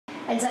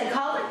And so I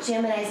called up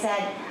Jim and I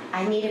said,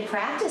 I need a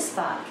practice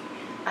fuck.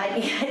 I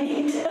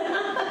need to...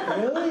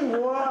 Really?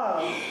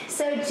 Wow.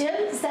 So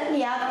Jim set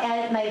me up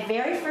at my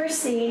very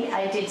first scene.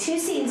 I did 2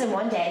 scenes in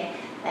one day,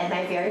 and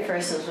my very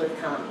first was with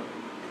Tommy.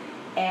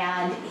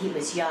 And he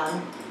was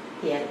young.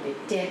 He had a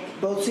big dick.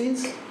 Both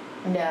scenes?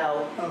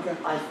 No. Okay.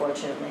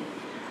 Unfortunately.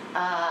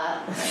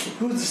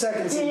 Who's the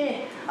second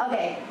scene?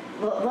 Okay.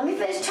 Well, let me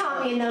finish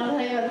Tommy and then I'll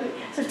tell you about...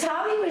 So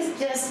Tommy was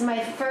just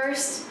my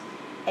first,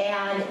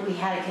 and we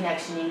had a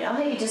connection. You know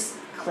how you just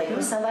click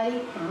with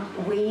somebody?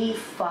 We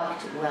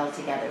fucked well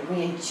together.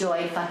 We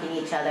enjoyed fucking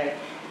each other,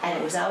 and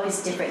it was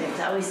always different. It was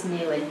always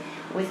new. And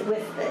with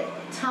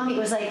Tommy, it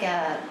was like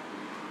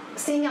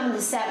seeing him on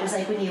the set was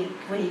like when you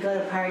go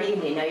to a party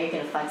and you know you're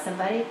gonna fuck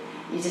somebody.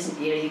 You just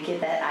you get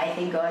that eye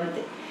thing going.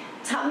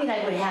 Tommy and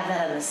I would have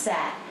that on the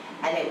set,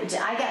 and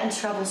I got in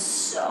trouble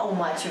so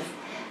much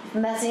for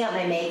messing up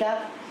my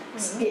makeup.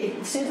 As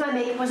soon as my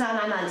makeup was on,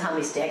 I'm on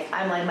Tommy's dick.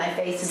 I'm like, my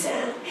face is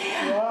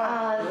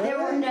Wow, really? There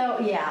were no,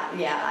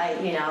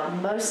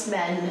 most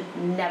men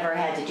never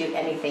had to do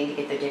anything to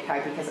get their dick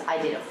hard because I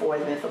did it for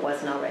them if it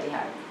wasn't already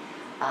hard.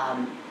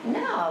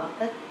 No,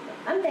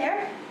 I'm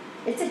there.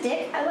 It's a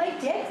dick. I like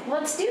dick.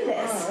 Let's do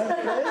this. Oh,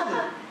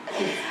 that's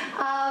crazy.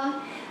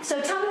 So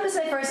Tommy was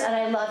my first, and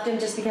I loved him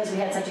just because we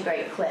had such a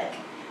great click.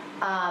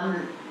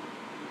 But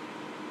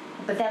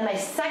then my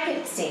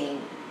second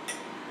scene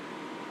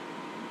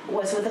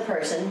was with a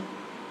person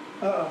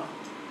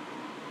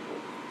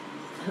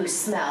who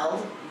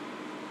smelled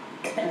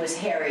and was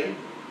hairy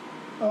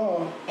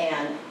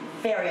and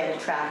very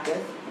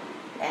unattractive,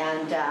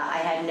 and I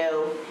had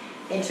no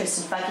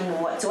interest in fucking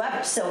him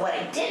whatsoever. So what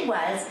I did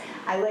was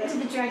I went to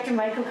the director,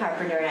 Michael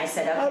Carpenter, and I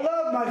said, okay. I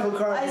love Michael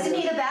Carpenter. Isn't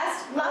he the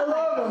best? I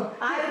love him.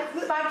 I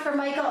fucked for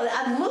Michael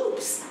on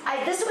loops.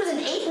 This was an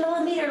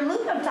 8mm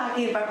loop I'm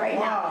talking about right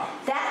now.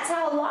 That's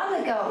how long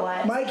ago it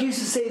was. Mike used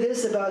to say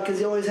this about, because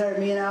he always hired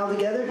me and Al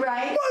together.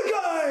 Right. My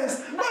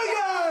guys! My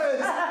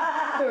guys!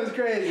 It was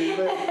crazy.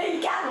 But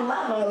you gotta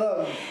love him. I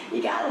love him.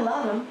 You gotta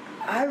love him.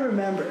 I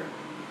remember,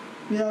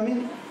 you know what I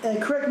mean?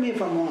 And correct me if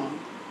I'm wrong,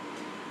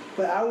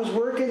 but I was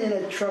working in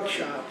a truck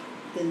shop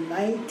in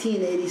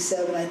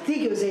 1987. I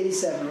think it was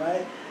 87,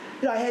 right?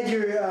 You know, I had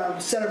your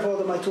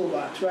centerfold in my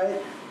toolbox,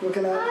 right?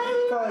 Looking at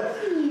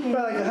probably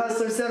like a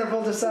Hustler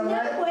centerfold or something,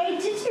 right? No way,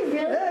 did you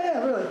really?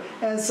 Yeah, really.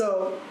 And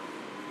so,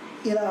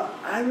 you know,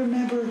 I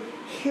remember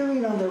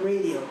hearing on the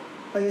radio,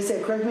 like I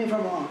said, correct me if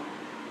I'm wrong,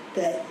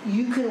 that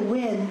you could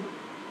win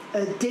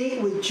a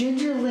date with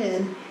Ginger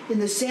Lynn in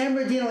the San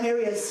Bernardino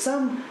area at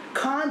some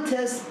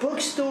contest,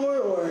 bookstore,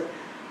 or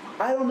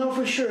I don't know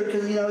for sure,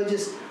 because, you know,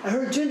 I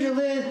heard Ginger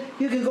Lynn,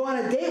 you could go on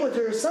a date with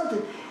her or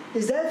something.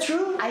 Is that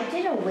true? I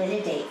did a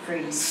win-a-date for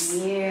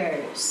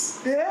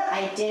years. Yeah?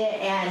 I did it,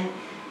 and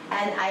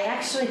I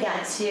actually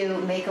got to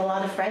make a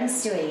lot of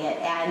friends doing it,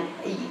 and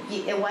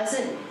it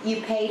wasn't you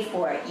paid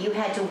for it. You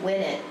had to win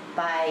it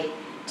by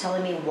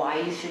telling me why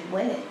you should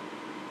win it.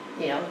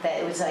 You know, that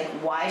it was like,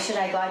 why should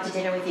I go out to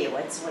dinner with you?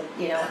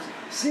 You know?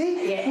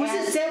 See? Yeah, was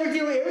it San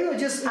Bernardino area or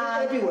just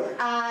everywhere?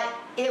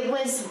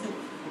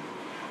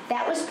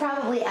 That was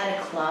probably at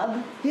a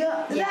club.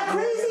 Yeah. Isn't that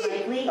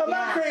crazy? I'm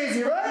not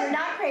crazy, right? You're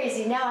not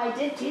crazy. No, I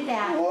did do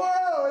that.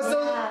 Whoa!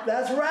 So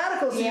that's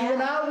radical. So you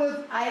went out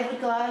with... I would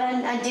go out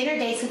on dinner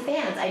dates with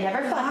fans. I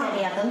never fucked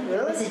any of them.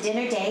 Really? It was a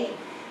dinner date.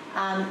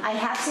 I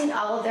have seen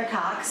all of their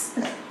cocks.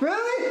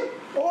 Really?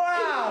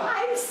 Wow!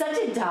 I'm such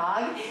a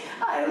dog.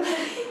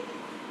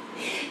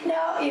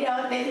 No, you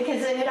know,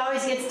 because it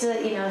always gets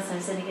to, you know,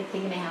 sometimes a good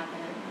thing may happen.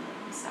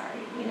 I'm sorry,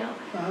 you know.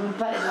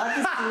 But I'd love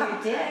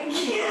to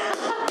see your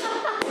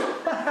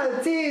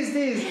dick. Tease.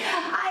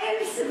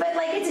 But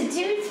like, it's a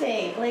dude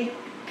thing. Like,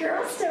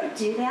 girls don't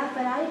do that,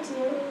 but I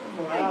do.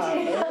 Wow. I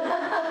do.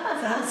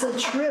 That's a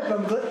trip.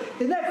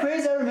 Isn't that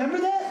crazy? I remember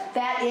that.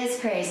 That is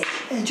crazy.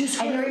 And you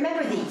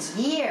remember the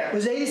year.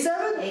 Was it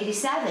 87?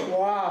 87.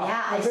 Wow.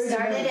 Yeah, I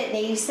started it in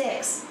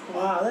 86.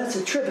 Wow, that's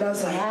a trip. And I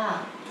was like,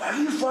 are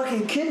you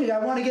fucking kidding me? I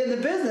want to get in the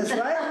business,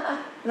 right?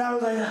 And I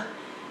was like,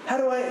 how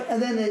do I?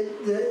 And then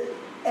the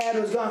ad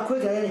was gone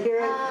quick. I didn't hear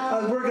it. I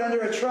was working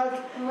under a truck.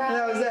 Right. And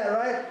that was that,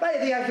 right? I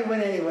didn't think I could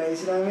win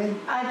anyways. You know what I mean?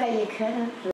 I bet you could have.